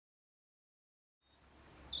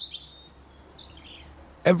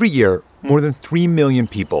Every year, more than 3 million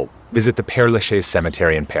people visit the Père Lachaise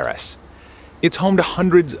Cemetery in Paris. It's home to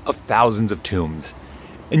hundreds of thousands of tombs,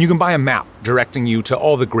 and you can buy a map directing you to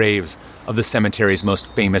all the graves of the cemetery's most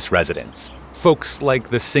famous residents, folks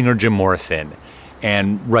like the singer Jim Morrison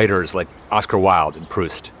and writers like Oscar Wilde and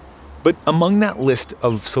Proust. But among that list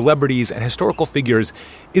of celebrities and historical figures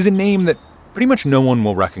is a name that pretty much no one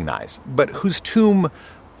will recognize, but whose tomb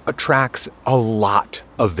attracts a lot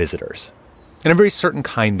of visitors, and a very certain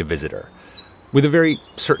kind of visitor, with a very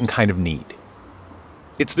certain kind of need.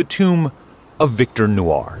 It's the tomb of Victor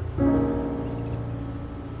Noir.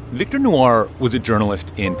 Victor Noir was a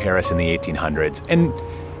journalist in Paris in the 1800s, and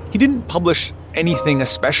he didn't publish anything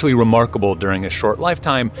especially remarkable during his short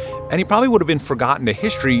lifetime, and he probably would have been forgotten to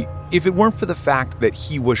history if it weren't for the fact that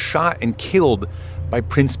he was shot and killed by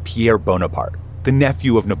Prince Pierre Bonaparte, the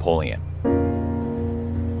nephew of Napoleon.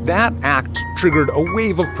 That act triggered a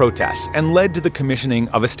wave of protests and led to the commissioning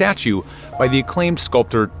of a statue by the acclaimed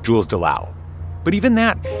sculptor Jules Delao. But even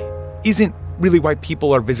that isn't really why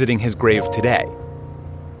people are visiting his grave today.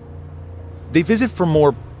 They visit for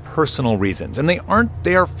more personal reasons, and they aren't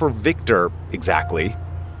there for Victor exactly.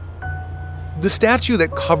 The statue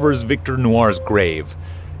that covers Victor Noir's grave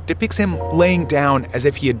depicts him laying down as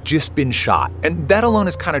if he had just been shot, and that alone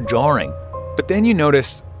is kind of jarring. But then you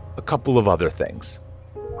notice a couple of other things.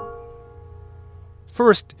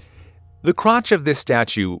 First, the crotch of this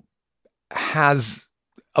statue has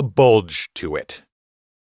a bulge to it.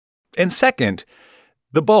 And second,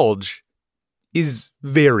 the bulge is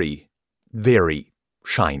very, very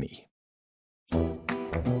shiny.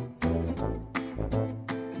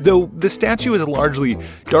 Though the statue is largely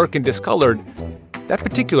dark and discolored, that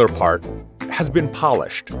particular part has been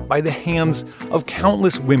polished by the hands of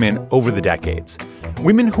countless women over the decades.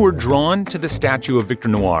 Women who are drawn to the statue of Victor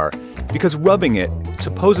Noir because rubbing it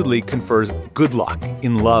supposedly confers good luck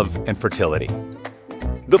in love and fertility.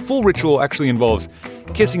 The full ritual actually involves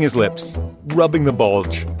kissing his lips, rubbing the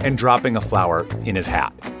bulge, and dropping a flower in his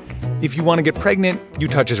hat. If you want to get pregnant, you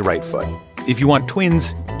touch his right foot. If you want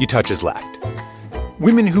twins, you touch his left.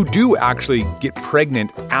 Women who do actually get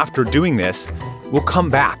pregnant after doing this will come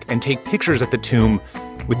back and take pictures at the tomb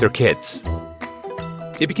with their kids.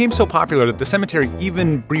 It became so popular that the cemetery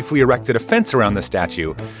even briefly erected a fence around the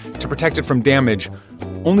statue to protect it from damage,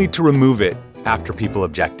 only to remove it after people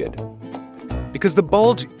objected. Because the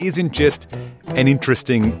bulge isn't just an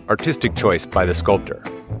interesting artistic choice by the sculptor.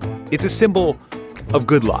 It's a symbol of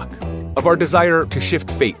good luck, of our desire to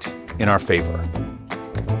shift fate in our favor.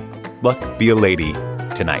 Luck be a lady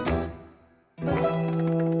tonight.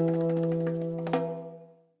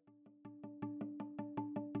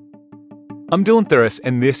 I'm Dylan Thuras,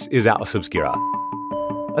 and this is Atlas Obscura,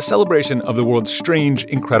 a celebration of the world's strange,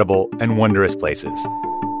 incredible, and wondrous places.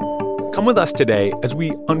 Come with us today as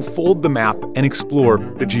we unfold the map and explore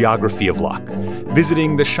the geography of luck,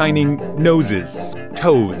 visiting the shining noses,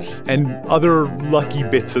 toes, and other lucky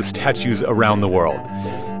bits of statues around the world,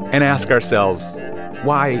 and ask ourselves,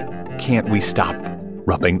 why can't we stop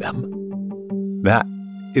rubbing them? That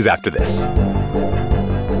is after this.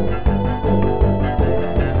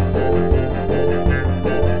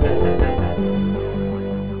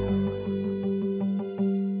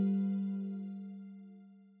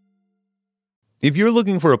 If you're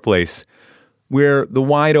looking for a place where the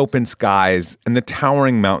wide open skies and the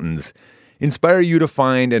towering mountains inspire you to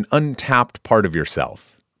find an untapped part of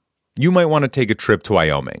yourself, you might want to take a trip to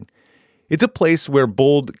Wyoming. It's a place where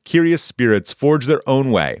bold, curious spirits forge their own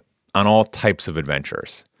way on all types of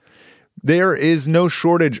adventures. There is no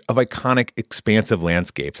shortage of iconic, expansive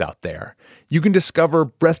landscapes out there. You can discover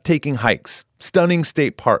breathtaking hikes, stunning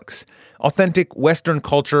state parks, authentic Western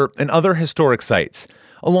culture, and other historic sites,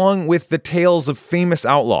 along with the tales of famous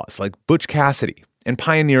outlaws like Butch Cassidy and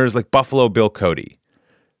pioneers like Buffalo Bill Cody.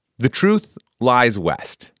 The truth lies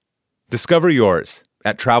west. Discover yours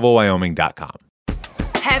at TravelWyoming.com.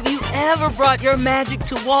 Have you ever brought your magic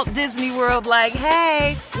to Walt Disney World like,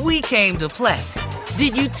 hey, we came to play?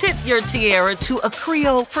 Did you tip your tiara to a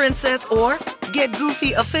Creole princess or get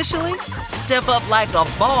goofy officially? Step up like a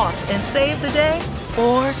boss and save the day?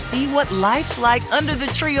 Or see what life's like under the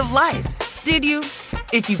tree of life? Did you?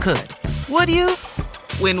 If you could. Would you?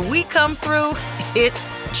 When we come through, it's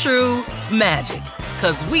true magic.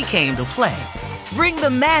 'Cause we came to play. Bring the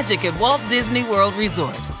magic at Walt Disney World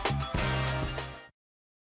Resort.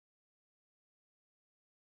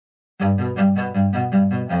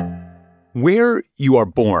 Where you are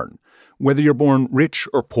born, whether you're born rich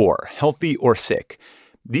or poor, healthy or sick,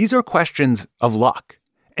 these are questions of luck.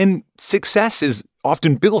 And success is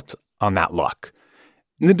often built on that luck.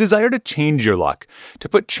 And the desire to change your luck, to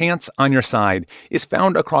put chance on your side, is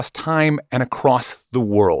found across time and across the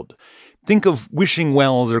world. Think of wishing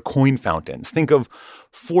wells or coin fountains. Think of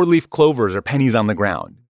four-leaf clovers or pennies on the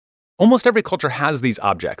ground. Almost every culture has these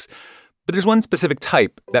objects, but there's one specific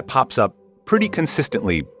type that pops up pretty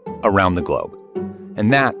consistently around the globe.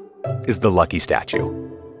 And that is the lucky statue.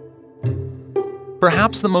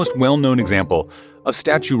 Perhaps the most well-known example of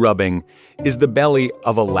statue rubbing is the belly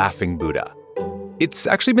of a laughing Buddha. It's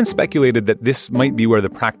actually been speculated that this might be where the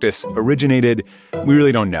practice originated. We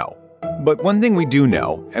really don't know. But one thing we do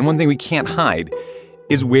know, and one thing we can't hide,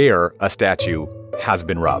 is where a statue has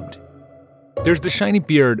been rubbed. There's the shiny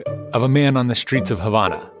beard of a man on the streets of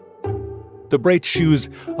Havana, the bright shoes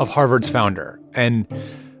of Harvard's founder, and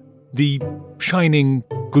the shining,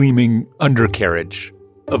 gleaming undercarriage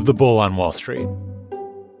of the bull on Wall Street.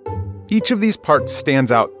 Each of these parts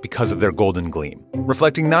stands out because of their golden gleam,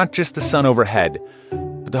 reflecting not just the sun overhead,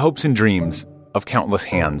 but the hopes and dreams of countless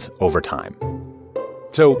hands over time.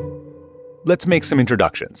 So, let's make some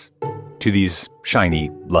introductions to these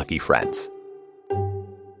shiny, lucky friends.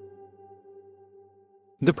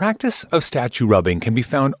 The practice of statue rubbing can be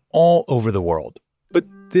found all over the world, but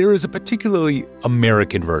there is a particularly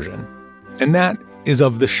American version, and that is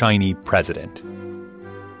of the shiny president.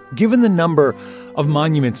 Given the number of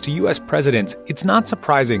monuments to U.S. presidents, it's not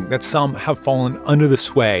surprising that some have fallen under the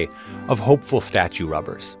sway of hopeful statue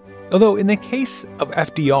rubbers. Although in the case of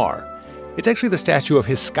FDR, it's actually the statue of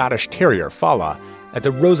his Scottish Terrier, Fala, at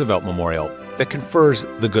the Roosevelt Memorial that confers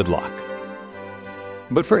the good luck.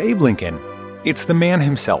 But for Abe Lincoln, it's the man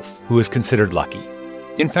himself who is considered lucky.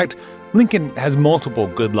 In fact, Lincoln has multiple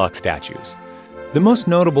good luck statues. The most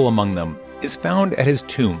notable among them is found at his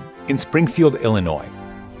tomb in Springfield, Illinois.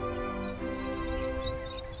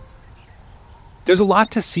 There's a lot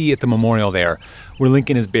to see at the memorial there, where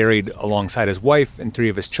Lincoln is buried alongside his wife and 3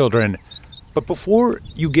 of his children. But before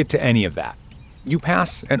you get to any of that, you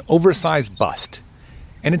pass an oversized bust.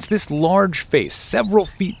 And it's this large face, several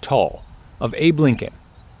feet tall, of Abe Lincoln,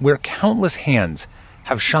 where countless hands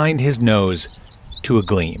have shined his nose to a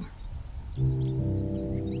gleam.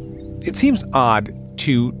 It seems odd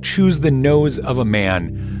to choose the nose of a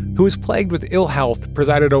man who was plagued with ill health,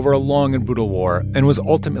 presided over a long and brutal war, and was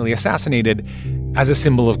ultimately assassinated as a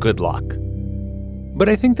symbol of good luck. But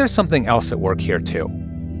I think there's something else at work here, too.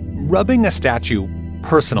 Rubbing a statue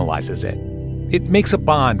personalizes it. It makes a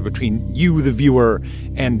bond between you, the viewer,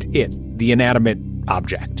 and it, the inanimate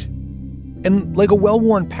object. And like a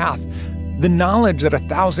well-worn path, the knowledge that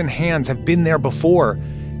 1,000 hands have been there before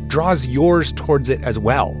draws yours towards it as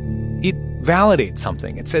well. It validates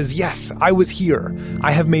something. It says, yes, I was here.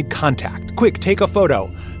 I have made contact. Quick, take a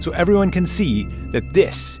photo so everyone can see that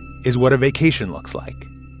this is what a vacation looks like.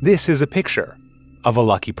 This is a picture of a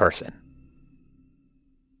lucky person.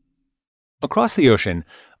 Across the ocean,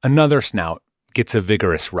 another snout gets a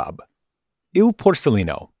vigorous rub. Il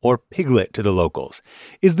Porcellino, or piglet to the locals,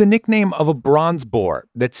 is the nickname of a bronze boar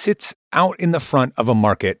that sits out in the front of a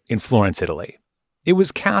market in Florence, Italy. It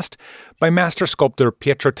was cast by master sculptor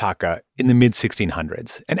Pietro Tacca in the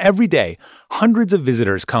mid-1600s, and every day, hundreds of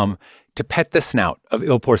visitors come to pet the snout of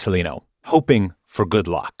Il Porcellino, hoping for good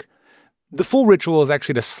luck. The full ritual is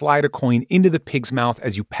actually to slide a coin into the pig's mouth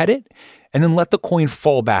as you pet it, and then let the coin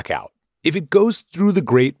fall back out. If it goes through the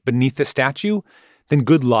grate beneath the statue, then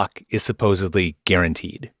good luck is supposedly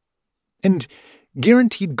guaranteed. And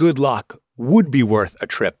guaranteed good luck would be worth a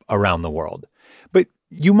trip around the world. But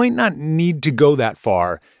you might not need to go that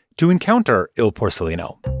far to encounter Il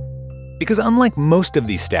Porcellino. Because unlike most of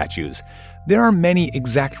these statues, there are many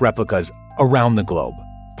exact replicas around the globe,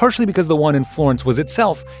 partially because the one in Florence was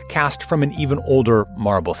itself cast from an even older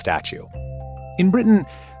marble statue. In Britain,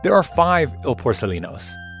 there are 5 Il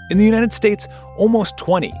Porcellinos. In the United States, almost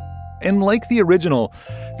 20. And like the original,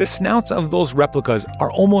 the snouts of those replicas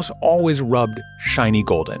are almost always rubbed shiny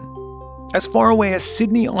golden. As far away as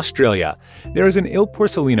Sydney, Australia, there is an Il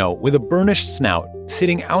Porcellino with a burnished snout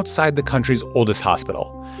sitting outside the country's oldest hospital,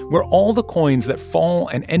 where all the coins that fall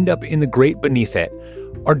and end up in the grate beneath it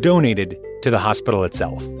are donated to the hospital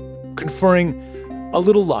itself, conferring a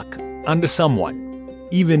little luck onto someone,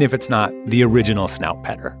 even if it's not the original snout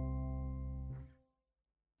petter.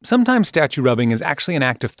 Sometimes statue rubbing is actually an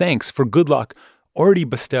act of thanks for good luck already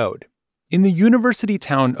bestowed. In the university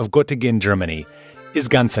town of Göttingen, Germany, is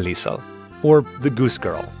Ganseliesel, or the Goose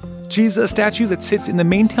Girl. She's a statue that sits in the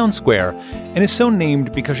main town square and is so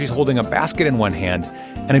named because she's holding a basket in one hand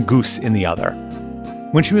and a goose in the other.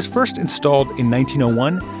 When she was first installed in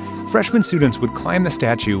 1901, freshman students would climb the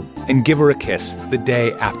statue and give her a kiss the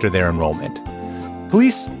day after their enrollment.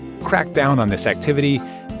 Police cracked down on this activity,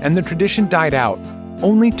 and the tradition died out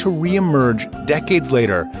only to reemerge decades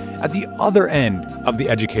later at the other end of the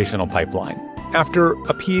educational pipeline, after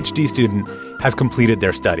a PhD student has completed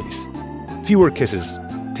their studies. Fewer kisses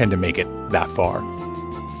tend to make it that far.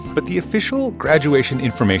 But the official graduation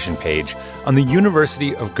information page on the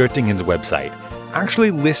University of Göttingen's website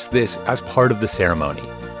actually lists this as part of the ceremony.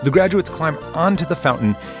 The graduates climb onto the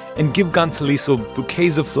fountain and give ganze Liesel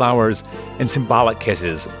bouquets of flowers and symbolic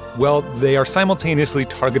kisses, while they are simultaneously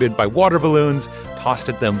targeted by water balloons tossed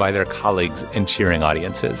at them by their colleagues and cheering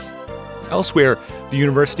audiences. Elsewhere, the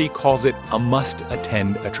university calls it a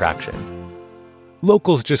must-attend attraction.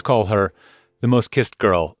 Locals just call her the most kissed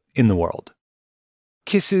girl in the world.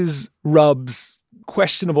 Kisses, rubs,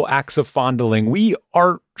 questionable acts of fondling. We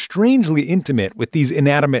are strangely intimate with these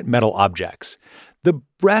inanimate metal objects. The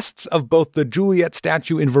breasts of both the Juliet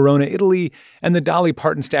statue in Verona, Italy, and the Dolly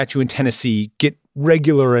Parton statue in Tennessee get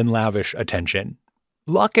regular and lavish attention.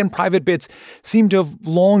 Luck and private bits seem to have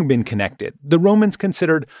long been connected. The Romans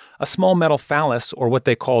considered a small metal phallus, or what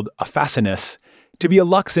they called a fascinus, to be a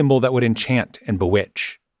luck symbol that would enchant and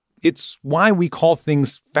bewitch. It's why we call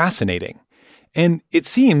things fascinating. And it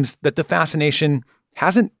seems that the fascination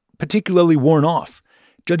hasn't particularly worn off,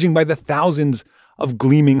 judging by the thousands of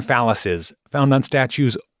gleaming phalluses found on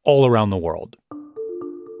statues all around the world.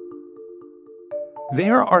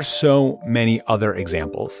 There are so many other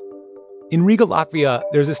examples. In Riga, Latvia,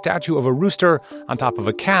 there's a statue of a rooster on top of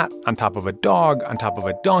a cat, on top of a dog, on top of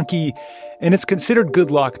a donkey, and it's considered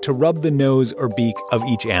good luck to rub the nose or beak of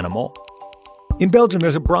each animal. In Belgium,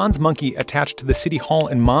 there's a bronze monkey attached to the city hall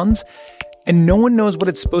in Mons, and no one knows what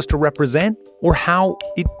it's supposed to represent or how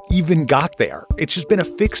it even got there. It's just been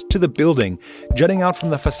affixed to the building, jutting out from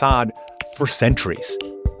the facade for centuries.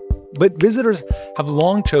 But visitors have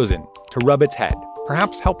long chosen to rub its head,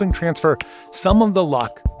 perhaps helping transfer some of the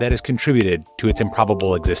luck that has contributed to its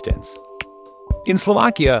improbable existence. In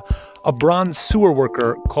Slovakia, a bronze sewer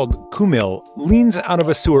worker called Kumil leans out of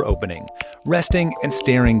a sewer opening, resting and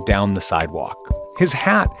staring down the sidewalk. His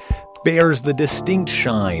hat bears the distinct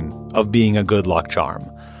shine of being a good luck charm,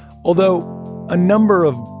 although a number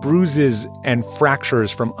of bruises and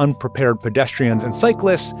fractures from unprepared pedestrians and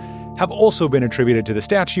cyclists have also been attributed to the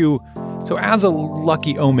statue, so as a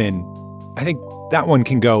lucky omen, I think that one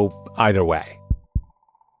can go either way.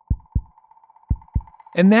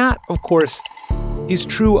 And that, of course, is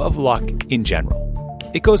true of luck in general.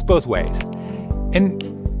 It goes both ways.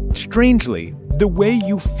 And strangely, the way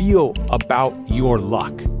you feel about your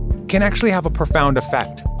luck can actually have a profound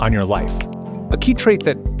effect on your life. A key trait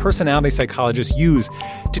that personality psychologists use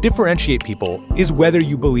to differentiate people is whether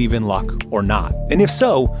you believe in luck or not. And if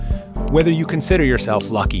so, whether you consider yourself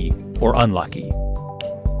lucky or unlucky.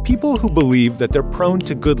 People who believe that they're prone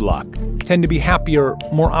to good luck tend to be happier,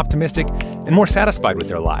 more optimistic, and more satisfied with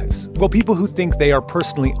their lives, while people who think they are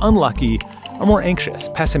personally unlucky are more anxious,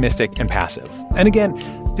 pessimistic, and passive. And again,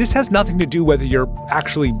 this has nothing to do whether you're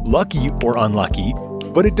actually lucky or unlucky,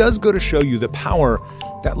 but it does go to show you the power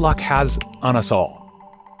that luck has on us all,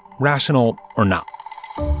 rational or not.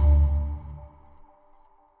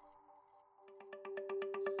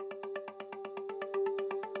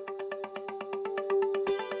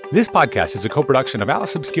 This podcast is a co-production of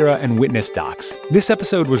Alice Obscura and Witness Docs. This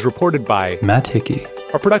episode was reported by Matt Hickey.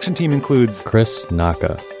 Our production team includes Chris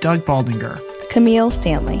Naka, Doug Baldinger, Camille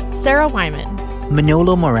Stanley, Sarah Wyman,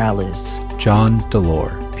 Manolo Morales, John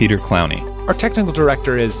Delore, Peter Clowney. Our technical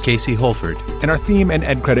director is Casey Holford. And our theme and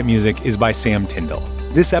end credit music is by Sam Tyndall.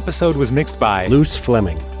 This episode was mixed by Luce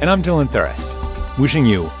Fleming. And I'm Dylan Thuras, wishing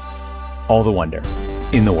you all the wonder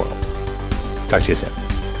in the world. Talk to you soon.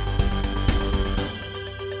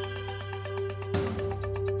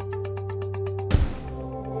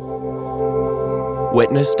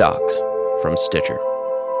 Witness Docs from Stitcher.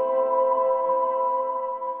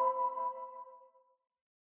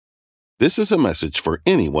 This is a message for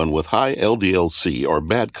anyone with high LDL-C or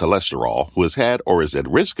bad cholesterol who has had or is at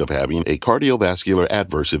risk of having a cardiovascular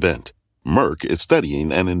adverse event. Merck is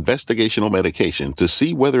studying an investigational medication to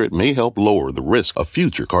see whether it may help lower the risk of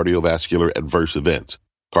future cardiovascular adverse events.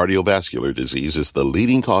 Cardiovascular disease is the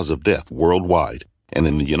leading cause of death worldwide, and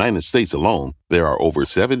in the United States alone, there are over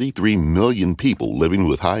 73 million people living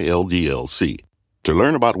with high LDL-C. To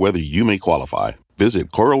learn about whether you may qualify,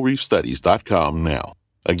 visit CoralReefStudies.com now.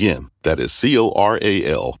 Again, that is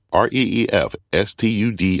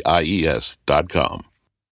CoralReefStudies.com.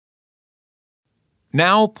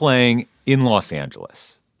 Now playing in Los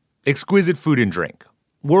Angeles. Exquisite food and drink,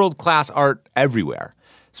 world-class art everywhere,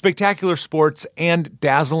 spectacular sports, and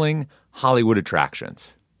dazzling Hollywood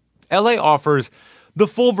attractions. LA offers the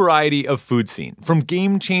full variety of food scene, from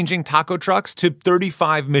game-changing taco trucks to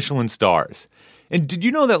 35 Michelin stars. And did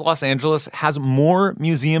you know that Los Angeles has more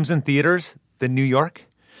museums and theaters than New York?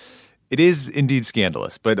 It is indeed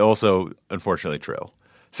scandalous, but also unfortunately true.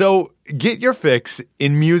 So get your fix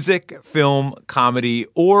in music, film, comedy,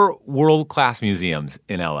 or world-class museums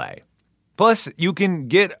in LA. Plus, you can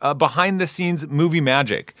get a behind-the-scenes movie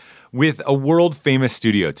magic with a world-famous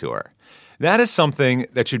studio tour. That is something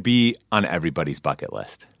that should be on everybody's bucket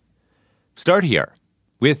list. Start here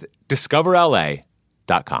with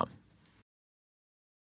discoverla.com.